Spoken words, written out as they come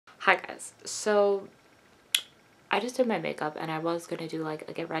Hi guys, so I just did my makeup and I was gonna do like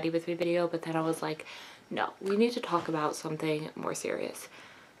a get ready with me video, but then I was like, no, we need to talk about something more serious,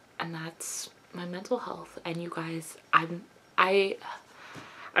 and that's my mental health. And you guys, I don't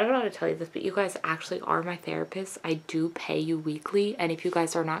know how to tell you this, but you guys actually are my therapist. I do pay you weekly, and if you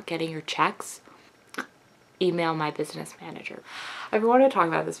guys are not getting your checks, email my business manager. I've been wanting to talk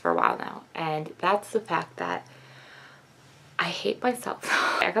about this for a while now, and that's the fact that I hate myself.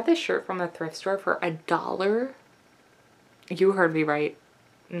 I got this shirt from a thrift store for $1. You heard me right.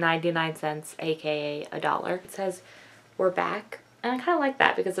 99 cents, aka $1. It says, "We're back." And I kind of like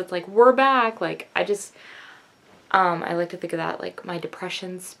that because it's like, we're back. Like, I like to think of that like my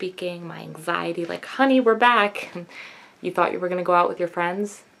depression speaking, my anxiety, like, honey, we're back. You thought you were going to go out with your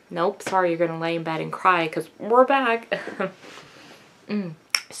friends? Nope, sorry, you're going to lay in bed and cry because we're back.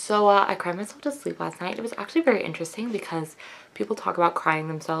 So I cried myself to sleep last night. It was actually very interesting because people talk about crying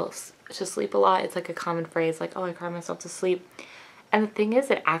themselves to sleep a lot. It's like a common phrase, like, oh, I cry myself to sleep. And the thing is,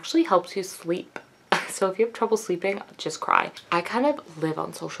 it actually helps you sleep. So if you have trouble sleeping, just cry. I kind of live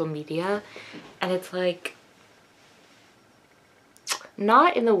on social media, and it's like,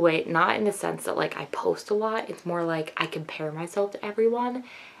 not in the sense that like I post a lot. It's more like I compare myself to everyone.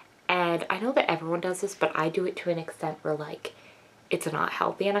 And I know that everyone does this, but I do it to an extent where like it's not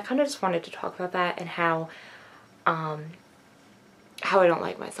healthy. And I kind of just wanted to talk about that and how I don't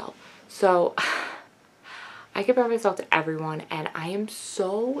like myself. So I compare myself to everyone, and I am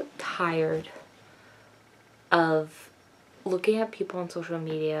so tired of looking at people on social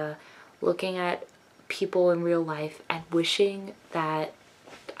media, looking at people in real life, and wishing that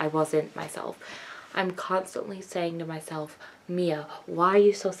I wasn't myself. I'm constantly saying to myself, Mia, why are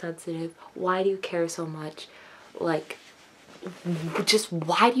you so sensitive? Why do you care so much? Like, just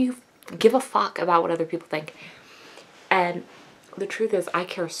why do you give a fuck about what other people think? And the truth is, I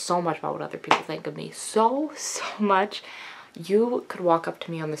care so much about what other people think of me. So much. You could walk up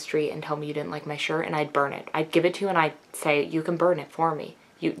to me on the street and tell me you didn't like my shirt, and I'd burn it. I'd give it to you and I'd say, you can burn it for me.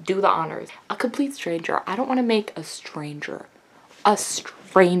 You do the honors. A complete stranger. I don't want to make a stranger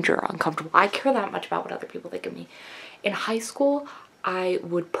uncomfortable. I care that much about what other people think of me. In high school, I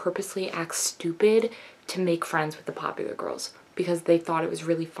would purposely act stupid to make friends with the popular girls because they thought it was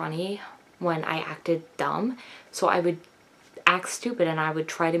really funny when I acted dumb. So I would act stupid and I would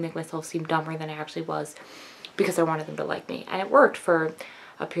try to make myself seem dumber than I actually was because I wanted them to like me. And it worked for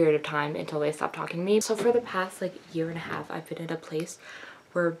a period of time until they stopped talking to me. So for the past like year and a half, I've been in a place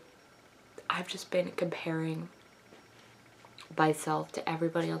where I've just been comparing myself to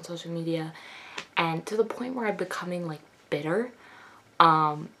everybody on social media, and to the point where I'm becoming like bitter.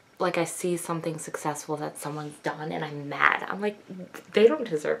 Like I see something successful that someone's done and I'm mad. I'm like, they don't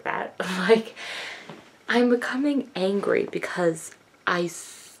deserve that. Like, I'm becoming angry because I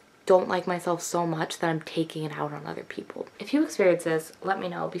don't like myself so much that I'm taking it out on other people. If you experience this, let me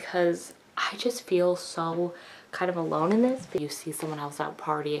know, because I just feel so kind of alone in this. You see someone else out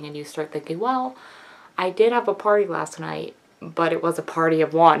partying and you start thinking, well, I did have a party last night, but it was a party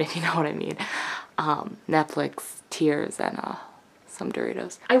of one, if you know what I mean. Netflix, tears, and some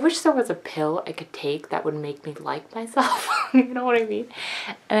Doritos. I wish there was a pill I could take that would make me like myself. You know what I mean?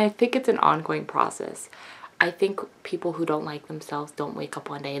 And I think it's an ongoing process. I think people who don't like themselves don't wake up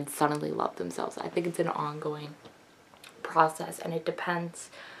one day and suddenly love themselves. I think it's an ongoing process, and it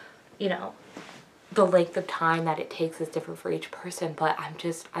depends, you know, the length of time that it takes is different for each person. But I'm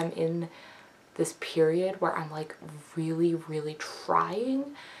in this period where I'm like really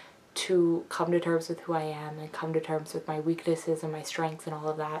trying to come to terms with who I am and come to terms with my weaknesses and my strengths and all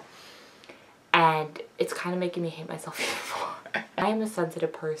of that. And it's kind of making me hate myself even more. I am a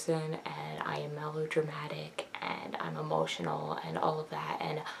sensitive person, and I am melodramatic, and I'm emotional and all of that.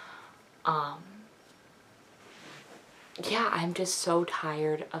 And yeah, I'm just so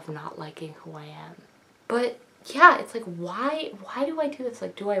tired of not liking who I am. But yeah, it's like, why do I do this?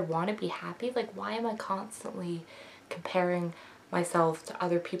 Like, do I want to be happy? Like, why am I constantly comparing myself to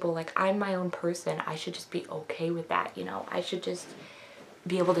other people? Like, I'm my own person. I should just be okay with that, you know? I should just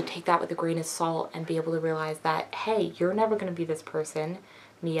be able to take that with a grain of salt and be able to realize that, hey, you're never going to be this person,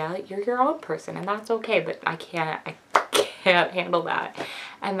 Mia. You're your own person, and that's okay. But I can't handle that.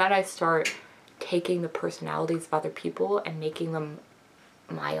 And then I start taking the personalities of other people and making them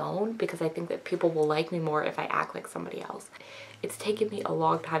my own, because I think that people will like me more if I act like somebody else. It's taken me a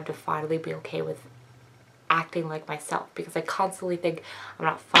long time to finally be okay with acting like myself, because I constantly think I'm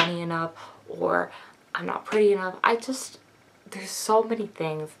not funny enough or I'm not pretty enough. There's so many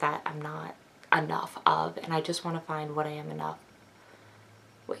things that I'm not enough of, and I just want to find what I am enough.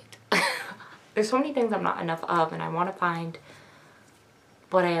 Wait. There's so many things I'm not enough of, and I want to find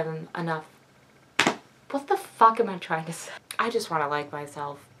but I have enough. What the fuck am I trying to say? I just want to like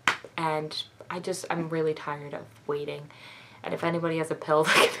myself, and I'm really tired of waiting. And if anybody has a pill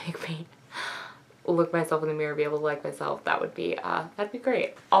that can make me look myself in the mirror, be able to like myself, that'd be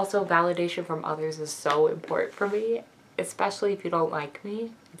great. Also, validation from others is so important for me, especially if you don't like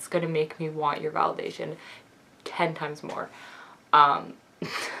me. It's gonna make me want your validation 10 times more.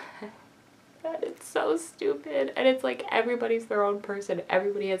 It's so stupid, and it's like everybody's their own person,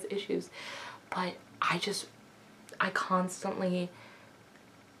 everybody has issues, but I constantly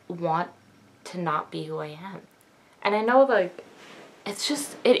want to not be who I am. And I know, like,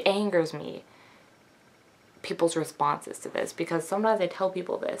 it angers me, people's responses to this, because sometimes I tell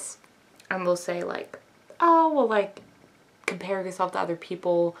people this and they'll say like, oh, well, like, comparing yourself to other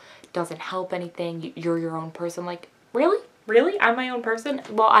people doesn't help anything, you're your own person. Like, really? Really? I'm my own person?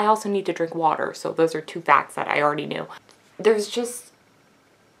 Well, I also need to drink water, so those are 2 facts that I already knew. This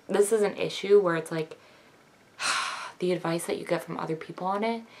is an issue where it's like, the advice that you get from other people on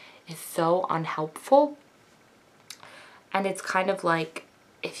it is so unhelpful. And it's kind of like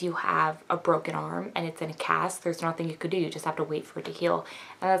if you have a broken arm and it's in a cast, there's nothing you could do. You just have to wait for it to heal.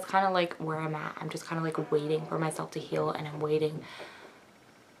 And that's kind of like where I'm at. I'm just kind of like waiting for myself to heal, and I'm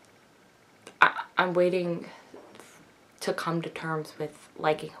waiting to come to terms with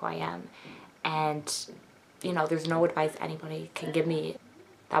liking who I am. And, you know, there's no advice anybody can give me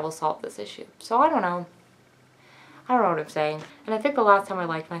that will solve this issue. So I don't know. I don't know what I'm saying. And I think the last time I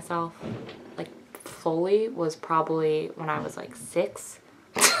liked myself, like, fully was probably when I was like 6.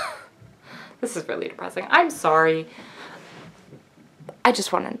 This is really depressing. I'm sorry. I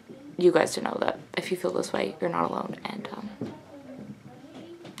just wanted you guys to know that if you feel this way, you're not alone. And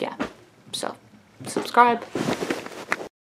yeah, so subscribe.